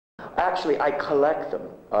Actually, I collect them.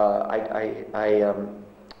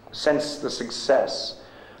 Since the success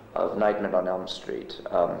of Nightmare on Elm Street,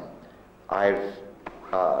 I've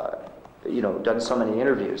done so many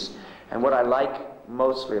interviews, and what I like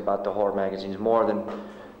mostly about the horror magazines more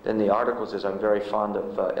than the articles is I'm very fond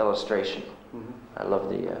of illustration. Mm-hmm. I love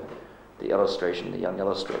the illustration, the young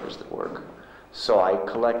illustrators that work. So I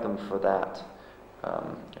collect them for that,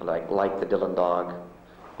 like the Dylan Dog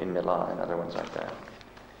in Milan and other ones like that.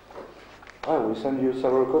 We send you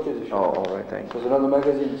several copies if you want. All right, thanks. There's another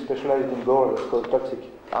magazine specialized in gore. It's called Toxic.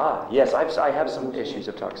 Yes, I have some issues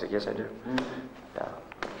of Toxic. Yes, I do. Mm. Yeah.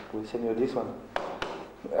 We'll send you this one.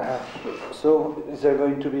 So, is there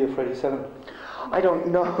going to be a Freddy 7? I don't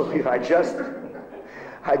know. I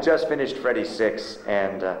just finished Freddy 6,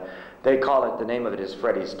 and they call it. The name of it is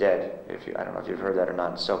Freddy's Dead. I don't know if you've heard that or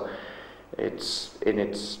not. So,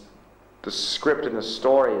 the script and the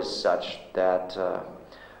story is such that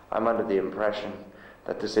I'm under the impression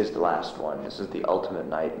that this is the last one. This is the ultimate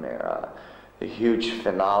nightmare. The huge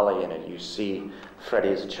finale in it. You see Freddy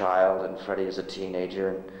as a child and Freddy as a teenager,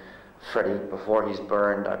 and Freddy before he's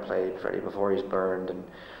burned. I played Freddy before he's burned,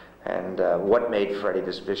 and what made Freddy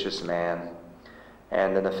this vicious man.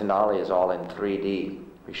 And then the finale is all in 3D.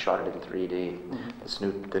 We shot it in 3D.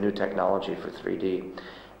 Mm-hmm. The new technology for 3D.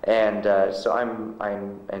 And so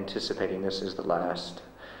I'm anticipating this is the last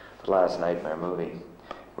Nightmare movie.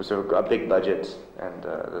 It was a big budget, and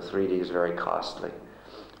the 3D is very costly.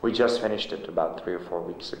 We just finished it about 3 or 4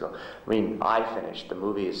 weeks ago. I mean, I finished. The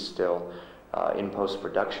movie is still in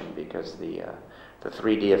post-production because the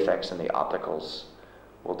 3D effects and the opticals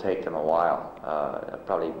will take them a while.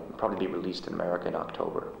 Probably be released in America in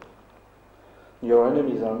October. Your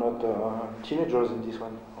enemies are not teenagers in this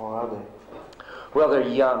one, or are they? Well, they're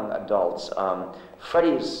young adults.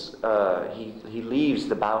 Freddy's he leaves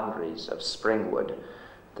the boundaries of Springwood,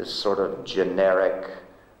 this sort of generic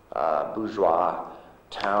bourgeois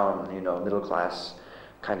town, middle class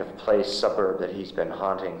kind of place, suburb that he's been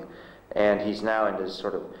haunting, and he's now in this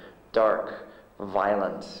sort of dark,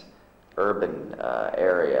 violent, urban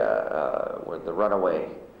area where the runaway.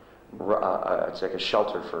 It's like a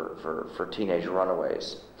shelter for teenage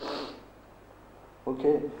runaways.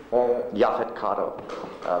 Okay. Yaphet Kotto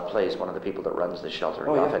plays one of the people that runs the shelter.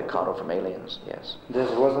 Yaphet Kotto from Aliens, yes.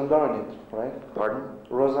 There's Rosenbar in it, right? Pardon?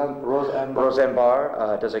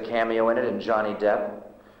 Rosenbar does a cameo in it, and Johnny Depp.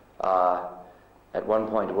 At one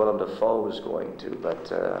point, Willem Dafoe was going to,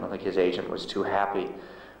 but I don't think his agent was too happy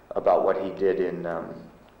about what he did in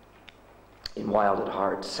Wild at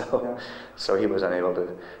Heart, so he was unable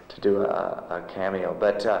to do a cameo.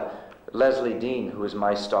 But Leslie Dean, who is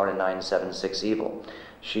my star in 976 Evil,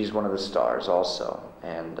 she's one of the stars also,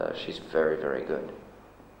 and she's very, very good.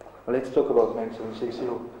 Well, let's talk about 976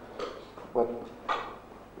 Evil.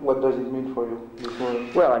 What does it mean for you?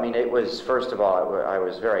 Well, I mean, it was, first of all, I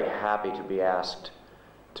was very happy to be asked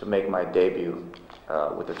to make my debut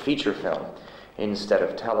with a feature film instead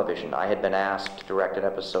of television. I had been asked to direct an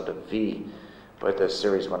episode of V, but the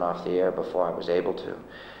series went off the air before I was able to.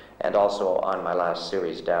 And also on my last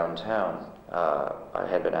series, Downtown, I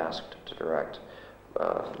had been asked to direct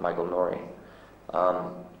Michael Nouri.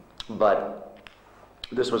 But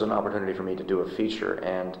this was an opportunity for me to do a feature,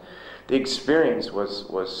 and the experience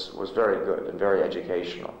was very good and very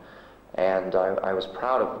educational. And I was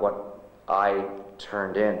proud of what I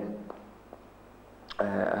turned in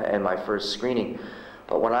my first screening.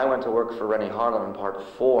 But when I went to work for Rennie Harlan in Part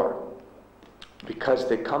 4, because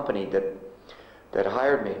the company that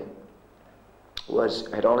hired me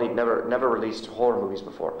had only never released horror movies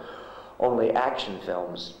before, only action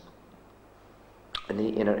films.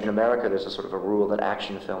 In America, there's a sort of a rule that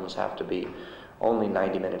action films have to be only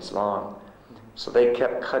 90 minutes long. So they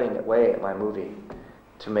kept cutting away at my movie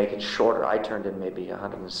to make it shorter. I turned in maybe a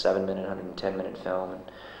 107-minute, 110-minute film, and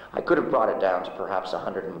I could have brought it down to perhaps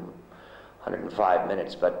 105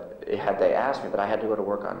 minutes, but had they asked me, but I had to go to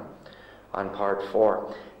work on Part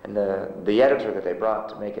 4. And the editor that they brought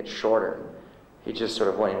to make it shorter, he just sort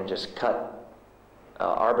of went in and just cut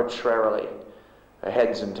arbitrarily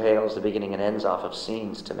heads and tails, the beginning and ends off of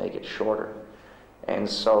scenes to make it shorter. And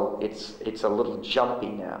so it's a little jumpy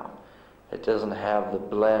now. It doesn't have the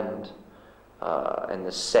blend and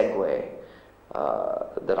the segue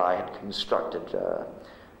that I had constructed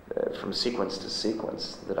from sequence to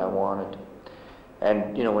sequence that I wanted.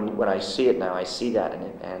 And when I see it now, I see that in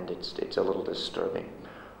it, and it's a little disturbing.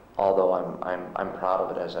 Although I'm proud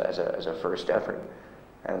of it as a first effort,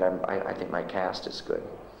 and I think my cast is good,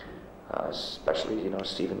 especially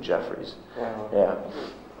Stephen Jeffries. Wow. Yeah.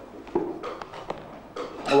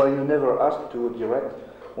 Well, you never asked to direct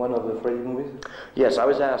one of the Freddy movies? Yes, I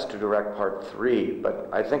was asked to direct part 3, but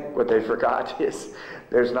I think what they forgot is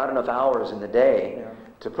there's not enough hours in the day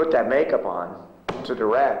to put that makeup on, to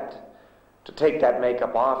direct, to take that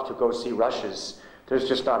makeup off, to go see rushes. There's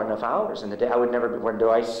just not enough hours in the day. I would never be, when do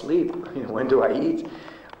I sleep? You know, when do I eat?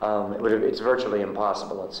 It's virtually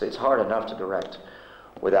impossible. It's hard enough to direct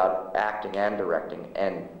without acting and directing,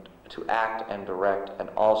 and to act and direct, and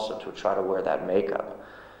also to try to wear that makeup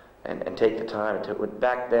and take the time.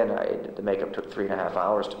 Back then, the makeup took 3.5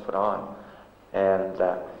 hours to put on, and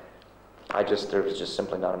there was just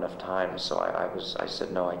simply not enough time. So I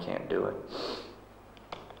said, no, I can't do it.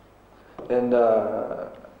 And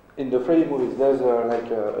in the Freddy movies, there's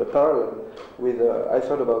like a parallel with, I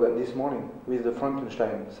thought about that this morning, with the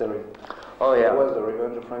Frankenstein series. Oh yeah. There was the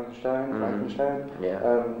Revenge of Frankenstein, Frankenstein. Yeah.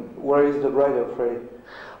 Where is the Bride of Freddy?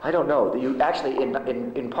 I don't know. You actually,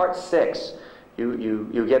 in part 6,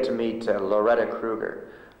 you get to meet Loretta Kruger,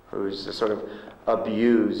 who's the sort of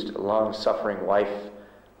abused, long-suffering wife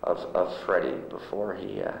of Freddy before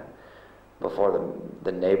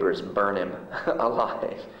the neighbors burn him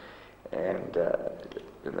alive. And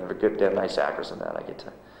a nice actress in that.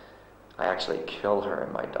 I actually kill her,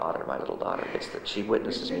 and my little daughter she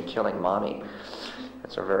witnesses me killing mommy.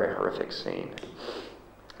 It's a very horrific scene,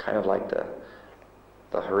 kind of like the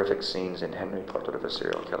horrific scenes in Henry, Portrait of a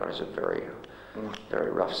Serial Killer. Is a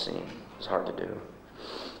very rough scene. It's hard to do.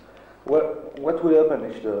 What will happen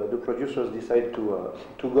if the producers decide to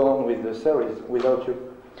go on with the series without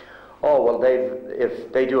you? Oh well,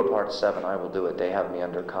 if they do a part 7, I will do it. They have me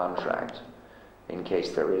under contract in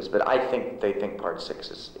case there is. But I think they think part 6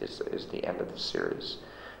 is the end of the series,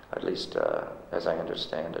 at least as I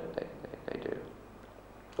understand it. They do.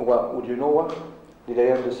 Well, would you know what? Did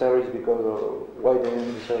they end the series because why they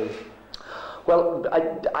end the series? Well,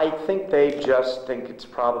 I think they just think it's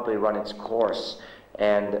probably run its course,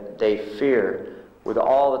 and they fear, with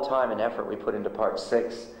all the time and effort we put into part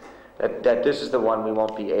 6, that this is the one we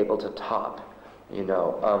won't be able to top. You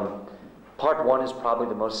know, part 1 is probably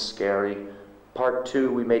the most scary. Part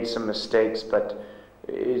 2, we made some mistakes, but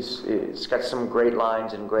it's got some great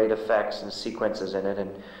lines and great effects and sequences in it,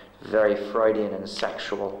 and very Freudian and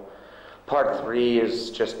sexual. Part 3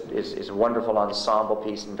 is a wonderful ensemble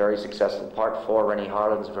piece and very successful. Part 4, Rennie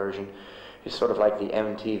Harlin's version, is sort of like the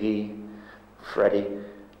MTV Freddy.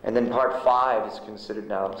 And then Part 5 is considered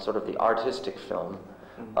now sort of the artistic film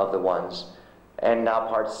of the ones. And now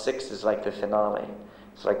Part 6 is like the finale.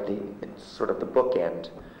 It's sort of the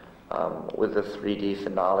bookend, with the 3D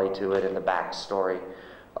finale to it and the backstory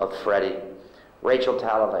of Freddy. Rachel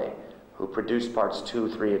Talalay, who produced parts 2,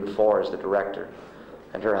 3, and 4, is the director.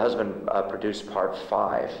 And her husband produced part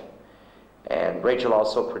 5. And Rachel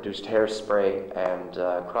also produced Hairspray and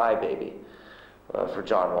Crybaby for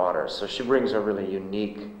John Waters. So she brings a really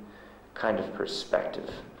unique kind of perspective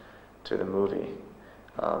to the movie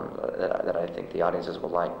that I think the audiences will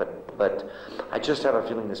like. But I just have a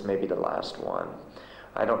feeling this may be the last one.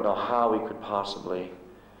 I don't know how we could possibly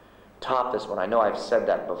top this one. I know I've said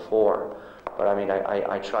that before, but I mean,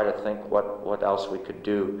 I try to think what else we could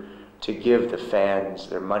do to give the fans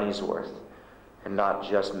their money's worth and not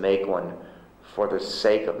just make one for the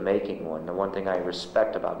sake of making one. The one thing I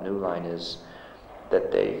respect about New Line is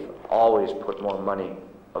that they've always put more money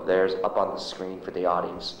of theirs up on the screen for the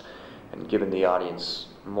audience and given the audience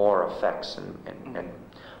more effects. And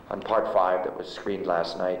on part 5 that was screened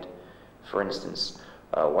last night, for instance,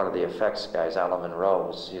 one of the effects guys, Alan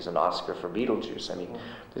Monroe, he's an Oscar for Beetlejuice. I mean,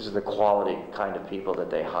 these are the quality kind of people that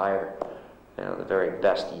they hire. You know, the very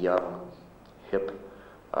best young, hip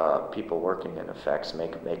people working in effects,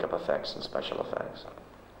 makeup effects and special effects.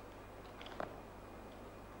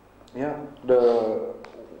 Yeah.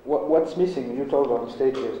 What's missing? You told on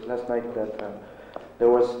stage last night that there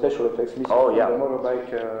was special effects missing. Oh yeah. The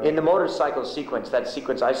motorbike. In the motorcycle sequence,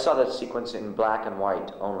 I saw that sequence in black and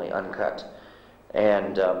white, only uncut,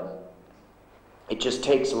 and it just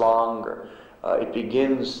takes longer. It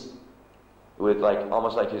begins with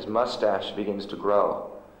almost like his mustache begins to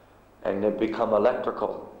grow, and they become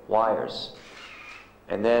electrical wires,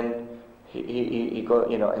 and then he go,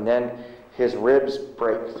 and then his ribs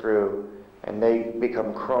break through, and they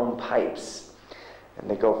become chrome pipes, and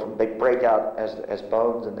they break out as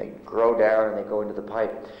bones, and they grow down, and they go into the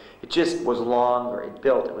pipe. It just was longer. It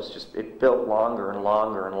built longer and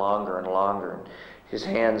longer and longer and longer, and his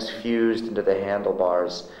hands fused into the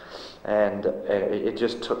handlebars. And it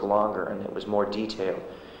just took longer, and it was more detailed.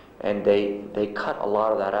 And they cut a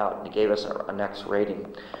lot of that out, and they gave us an X rating.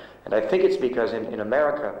 And I think it's because in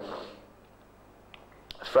America,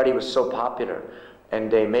 Freddy was so popular, and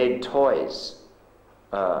they made toys,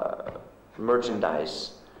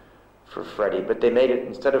 merchandise, for Freddy, but they made it,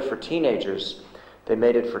 instead of for teenagers, they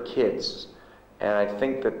made it for kids. And I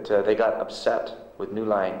think that they got upset with New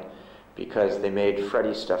Line because they made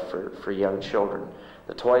Freddy stuff for young children,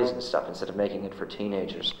 the toys and stuff, instead of making it for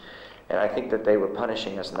teenagers. And I think that they were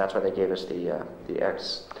punishing us, and that's why they gave us the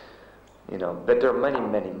X. You know, but there are many,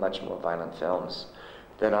 many, much more violent films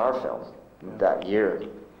than our film that year,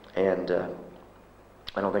 and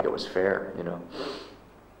I don't think it was fair, you know.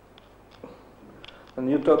 And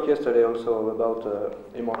you talked yesterday also about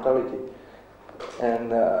immortality,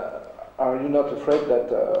 and are you not afraid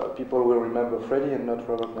that people will remember Freddy and not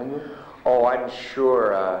Robert Englund? Oh, I'm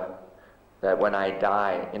sure that when I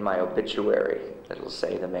die, in my obituary, it'll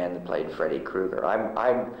say the man that played Freddy Krueger.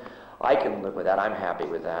 I can live with that. I'm happy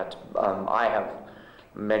with that. I have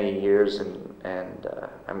many years, and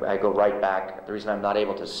I go right back. The reason I'm not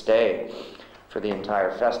able to stay for the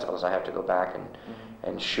entire festival is I have to go back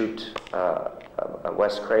and shoot a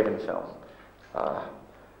Wes Craven film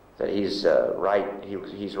that he's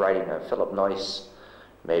he's writing. Philip Noyce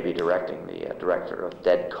may be directing, the director of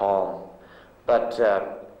Dead Calm, but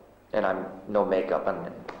and I'm no makeup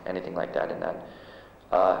and anything like that in that.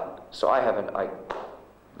 So I have a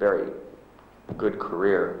very good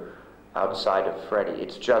career outside of Freddy.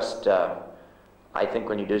 It's just I think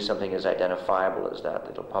when you do something as identifiable as that,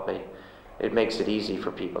 it makes it easy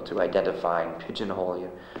for people to identify and pigeonhole you.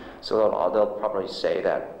 So they'll probably say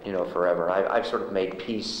that, you know, forever. I've sort of made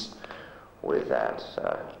peace with that.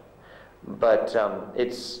 But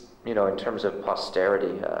it's, you know, in terms of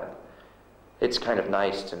posterity, it's kind of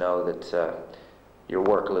nice to know that your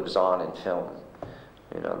work lives on in film,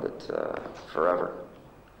 you know, that forever.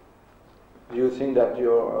 Do you think that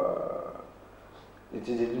it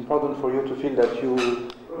is important for you to feel that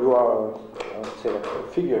you are, say, like a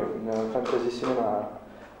figure in fantasy cinema,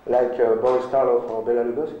 like Boris Karloff or Bela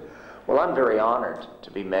Lugosi? Well, I'm very honored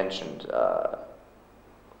to be mentioned,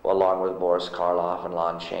 along with Boris Karloff and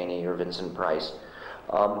Lon Chaney or Vincent Price.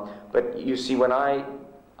 But you see, when I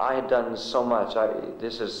had done so much,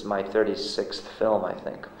 this is my 36th film, I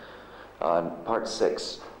think, part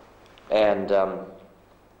 6, and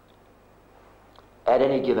at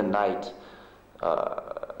any given night,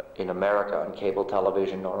 in America on cable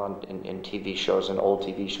television or in TV shows and old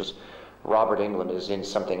TV shows, Robert Englund is in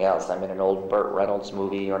something else. I'm in an old Burt Reynolds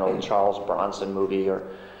movie or an old Charles Bronson movie or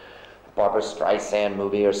Barbra Streisand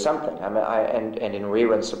movie or something. And in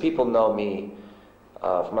reruns, so people know me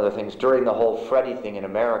from other things. During the whole Freddy thing in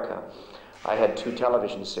America, I had 2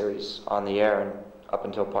 television series on the air and up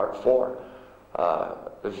until part 4.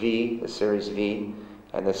 The series V,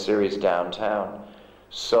 and the series Downtown.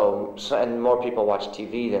 So and more people watch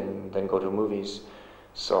TV than go to movies.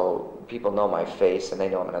 So people know my face and they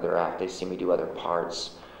know I'm another act. They see me do other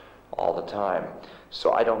parts all the time.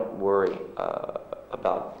 So I don't worry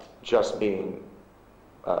about just being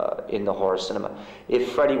in the horror cinema.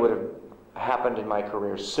 If Freddy would have happened in my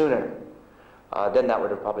career sooner, then that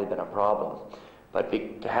would have probably been a problem. But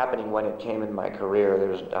happening when it came in my career,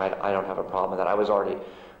 I don't have a problem with that. I was already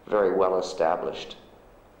very well established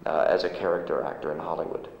as a character actor in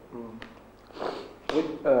Hollywood.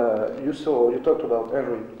 You talked about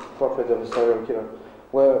Henry, Portrait of a Serial Killer.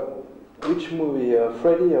 Well, which movie,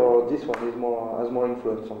 Freddy or this one, has more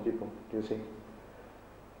influence on people, do you think?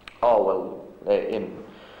 Oh, well,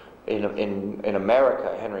 in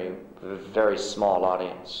America, Henry, very small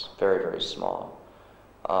audience, very, very small.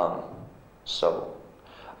 So,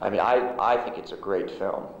 I mean, I think it's a great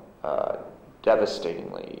film,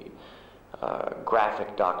 devastatingly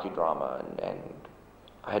graphic docudrama, and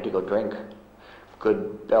I had to go drink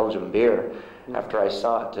good Belgian beer after I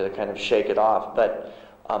saw it to kind of shake it off. But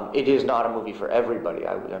it is not a movie for everybody.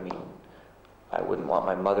 I mean, I wouldn't want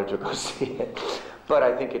my mother to go see it, but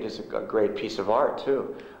I think it is a great piece of art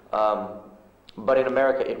too. But in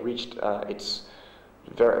America, it reached its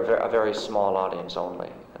a very small audience only,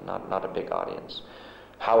 and not a big audience.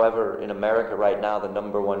 However, in America right now, the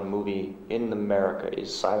 #1 movie in America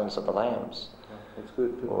is Silence of the Lambs. Yeah, it's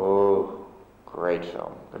good too. Oh, great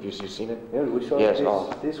film. Have you seen it? Yeah, we saw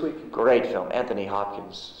it this week. Great film. Anthony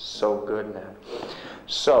Hopkins, so good in that.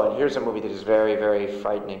 So, and here's a movie that is very, very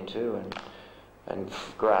frightening too, and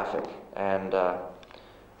graphic, and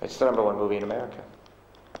it's the #1 movie in America.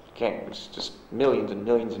 It's just millions and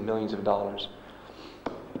millions and millions of dollars.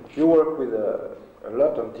 You work with a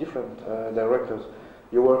lot of different directors.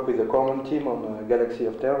 You work with the Corman team on Galaxy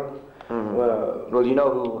of Terror. Mm-hmm. Well, you know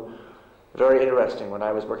who, very interesting, when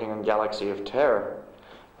I was working on Galaxy of Terror,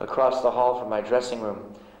 across the hall from my dressing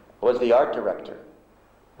room was the art director.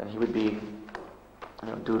 And he would be, you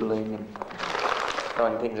know, doodling and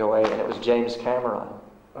throwing things away, and it was James Cameron.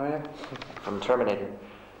 Oh, yeah. From Terminator.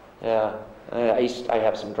 Yeah. I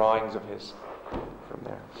have some drawings of his from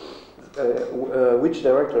there. Which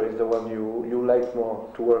director is the one you like more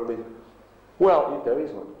to work with? Well, if there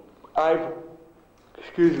is one.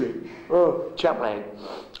 Excuse me. Oh, Chaplin.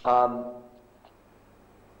 I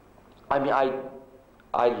mean,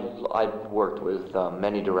 I've worked with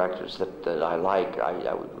many directors that I like.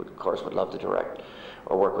 I would, of course, would love to direct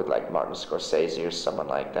or work with like Martin Scorsese or someone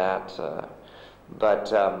like that.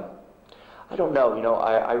 But I don't know. You know,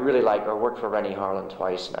 I really like. I worked for Rennie Harlan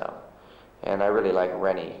twice now, and I really like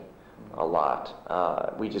Rennie a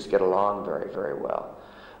lot. We just get along very, very well.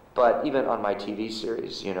 But even on my TV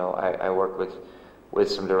series, you know, I work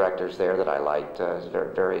with some directors there that I liked,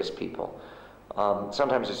 various people.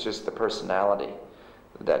 Sometimes it's just the personality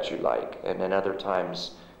that you like, and then other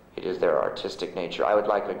times it is their artistic nature. I would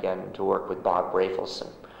like, again, to work with Bob Rafelson.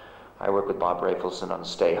 I worked with Bob Rafelson on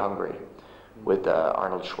Stay Hungry with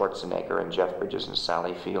Arnold Schwarzenegger and Jeff Bridges and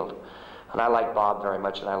Sally Field. And I like Bob very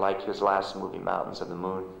much, and I liked his last movie, Mountains of the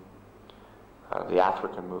Moon. The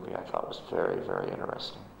African movie I thought was very, very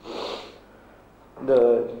interesting.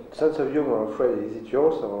 The sense of humor of Freddy, is it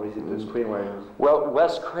yours or is it the screenwriter's? Well,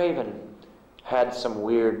 Wes Craven had some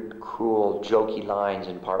weird, cruel, jokey lines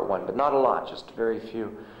in part one, but not a lot, just very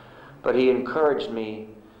few. But he encouraged me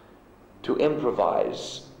to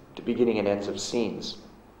improvise the beginning and ends of scenes.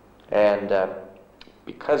 And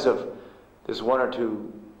because of this one or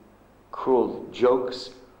two cruel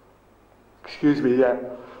jokes, excuse me,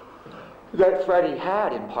 that Freddy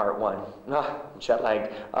had in part one, jet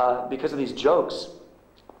lagged, because of these jokes,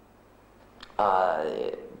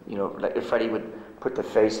 you know, like Freddy would put the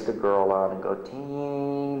face of the girl on and go,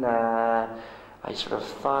 Tina. I sort of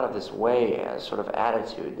thought of this way, a sort of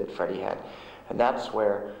attitude that Freddy had. And that's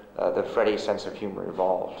where the Freddy sense of humor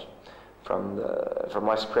evolved, from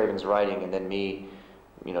Wes Craven's writing, and then me,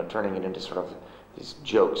 you know, turning it into sort of these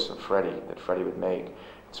jokes of Freddy that Freddy would make,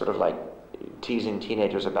 sort of like teasing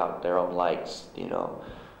teenagers about their own likes, you know,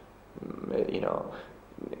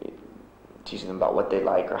 teasing them about what they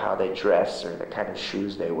like or how they dress or the kind of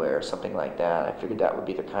shoes they wear or something like that. I figured that would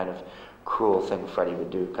be the kind of cruel thing Freddy would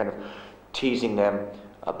do, kind of teasing them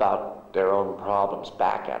about their own problems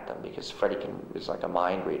back at them, because Freddy is like a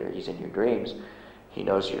mind reader. He's in your dreams. He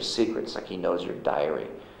knows your secrets, like he knows your diary,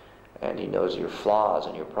 and he knows your flaws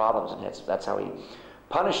and your problems, and that's how he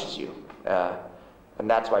punishes you. And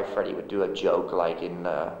that's why Freddy would do a joke like in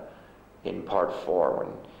part 4 when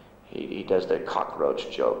he does the cockroach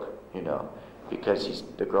joke, you know, because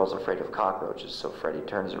the girl's afraid of cockroaches, so Freddy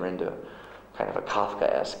turns her into kind of a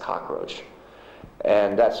Kafka-esque cockroach.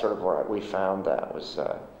 And that's sort of where we found that was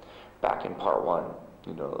back in part 1,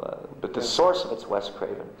 you know. But the source of it's Wes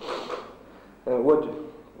Craven.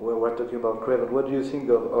 We're talking about Craven. What do you think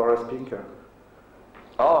of Horace Pinker?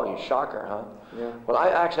 Oh, you shocker, huh? Yeah. Well,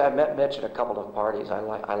 I've met Mitch at a couple of parties. I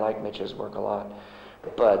like Mitch's work a lot,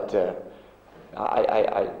 but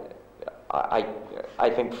I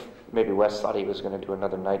think maybe Wes thought he was going to do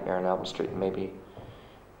another Nightmare on Elm Street, and maybe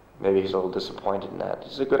he's a little disappointed in that.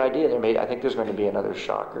 It's a good idea. I think there's going to be another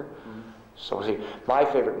shocker. Mm-hmm. So we'll see. My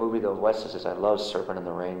favorite movie though of Wes's is I love Serpent and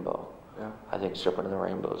the Rainbow. Yeah. I think Serpent and the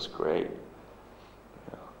Rainbow is great.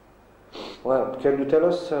 Well, can you tell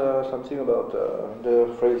us something about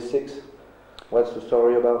the Freddy 6? What's the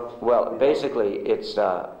story about? Well, basically, it's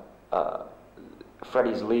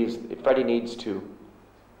Freddy needs to.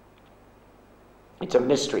 It's a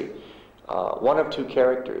mystery. One of two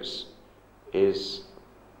characters is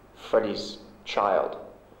Freddy's child.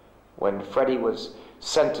 When Freddy was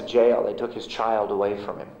sent to jail, they took his child away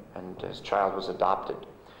from him, and his child was adopted.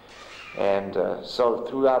 And so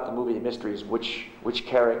throughout the movie, the mystery is which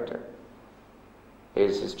character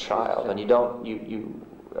is his child, and you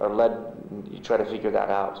are led, you try to figure that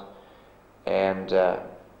out. And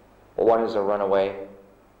one is a runaway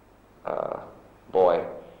boy,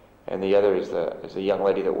 and the other is a young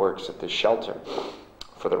lady that works at the shelter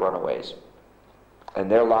for the runaways. And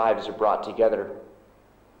their lives are brought together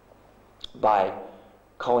by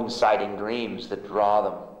coinciding dreams that draw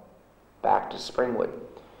them back to Springwood.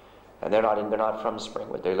 And they're not from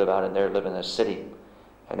Springwood. They live in a city,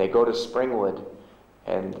 and they go to Springwood,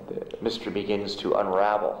 and the mystery begins to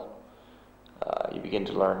unravel. You begin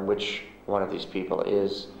to learn which one of these people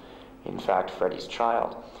is, in fact, Freddy's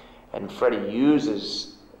child. And Freddy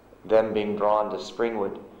uses them being drawn to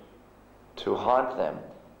Springwood to haunt them.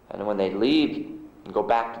 And when they leave and go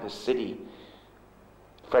back to the city,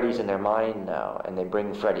 Freddy's in their mind now, and they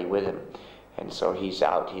bring Freddy with him. And so he's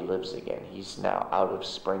out, he lives again. He's now out of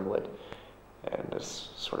Springwood. And this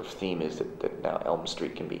sort of theme is that now Elm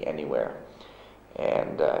Street can be anywhere.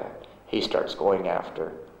 And he starts going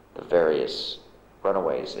after the various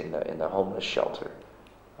runaways in the homeless shelter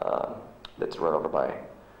that's run over by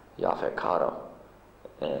Yaphet Kotto.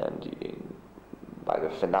 And by the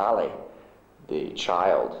finale, the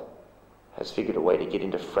child has figured a way to get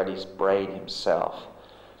into Freddy's brain himself.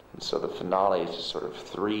 And so the finale is a sort of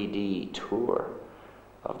 3D tour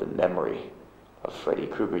of the memory of Freddy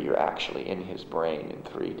Krueger. You're actually in his brain in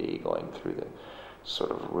 3D, going through the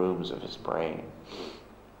sort of rooms of his brain.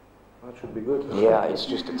 That should be good. Yeah,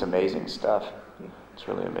 it's amazing stuff. It's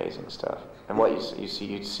really amazing stuff. And what you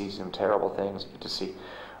see some terrible things. You just see,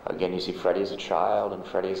 again, you see Freddy as a child and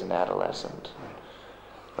Freddy as an adolescent,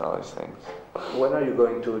 and all these things. When are you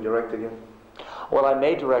going to direct again? Well, I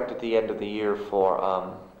may direct at the end of the year for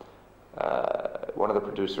one of the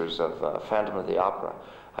producers of Phantom of the Opera.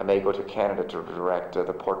 I may go to Canada to direct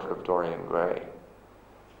The Portrait of Dorian Gray.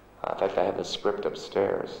 In fact, I have the script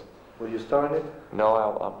upstairs. Will you star in it? No,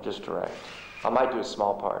 I'll just direct. I might do a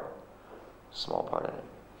small part in it.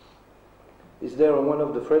 Is there one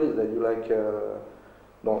of the Freddys that you like?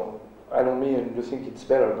 No, I don't mean you think it's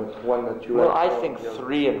better, but one that you like. Well, I think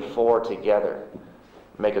 3 and 4 together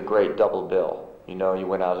make a great double bill. You know, you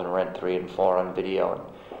went out and rent 3 and 4 on video and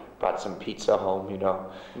brought some pizza home, you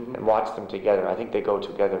know, and watched them together. I think they go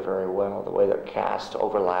together very well. The way their cast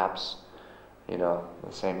overlaps, you know,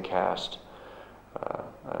 the same cast.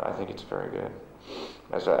 I think it's very good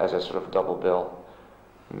as a sort of double bill.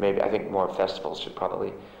 Maybe I think more festivals should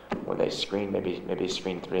probably, when they screen, maybe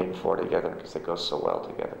screen 3 and 4 together because they go so well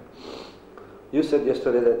together. You said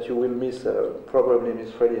yesterday that you will probably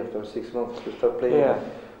miss Freddy after 6 months to stop playing. Yeah.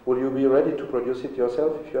 Will you be ready to produce it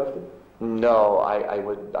yourself if you have to? No, I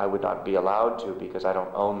would not be allowed to because I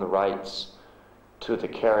don't own the rights to the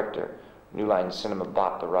character. New Line Cinema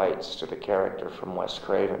bought the rights to the character from Wes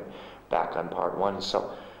Craven back on part 1.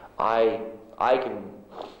 So I can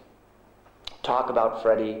talk about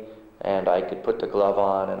Freddy, and I could put the glove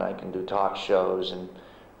on, and I can do talk shows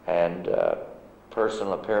and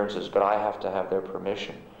personal appearances, but I have to have their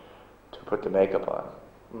permission to put the makeup on.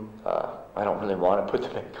 I don't really want to put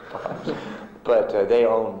the makeup on, but they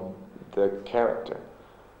own the character.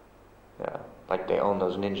 Yeah, like they own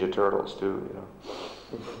those Ninja Turtles too, you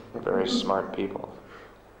know. Very smart people.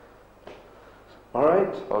 All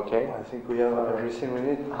right. Okay. I think we have everything we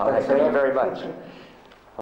need. All right, thank you very much.